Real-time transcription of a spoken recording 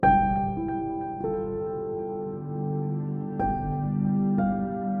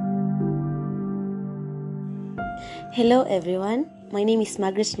Hello everyone, my name is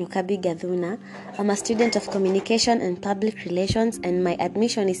Margaret Nyukabi Gadhuna. I'm a student of Communication and Public Relations and my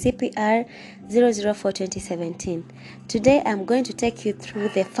admission is CPR 004 2017. Today I'm going to take you through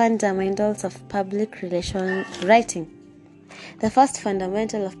the fundamentals of public relation writing. The first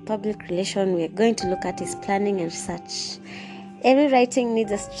fundamental of public relation we're going to look at is planning and research. Every writing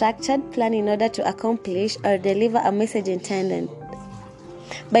needs a structured plan in order to accomplish or deliver a message intended.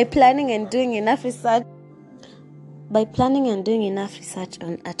 By planning and doing enough research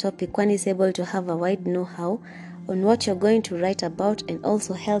on a topic, one is able to have a wide know-how on what you're going to write about and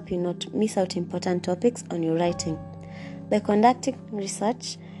also help you not miss out important topics on your writing. By conducting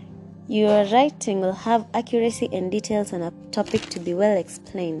research, your writing will have accuracy and details on a topic to be well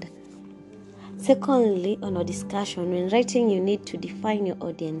explained. Secondly, on our discussion, when writing, you need to define your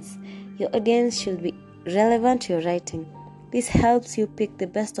audience. Your audience should be relevant to your writing. This helps you pick the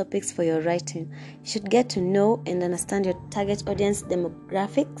best topics for your writing. You should get to know and understand your target audience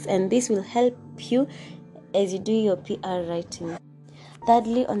demographics, and this will help you as you do your PR writing.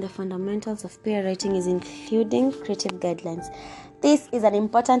 Thirdly, on the fundamentals of PR writing is including creative guidelines. This is an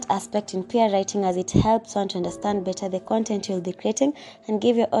important aspect in PR writing as it helps one to understand better the content you'll be creating and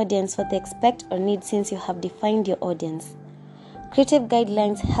give your audience what they expect or need since you have defined your audience. Creative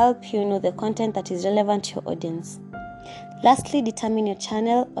guidelines help you know the content that is relevant to your audience. Lastly, determine your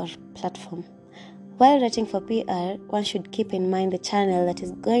channel or platform. While writing for PR, one should keep in mind the channel that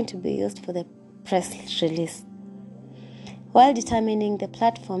is going to be used for the press release. While determining the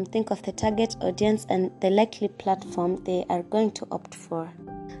platform, think of the target audience and the likely platform they are going to opt for.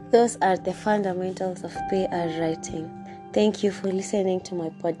 Those are the fundamentals of PR writing. Thank you for listening to my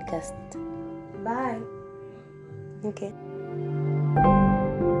podcast. Bye. Okay.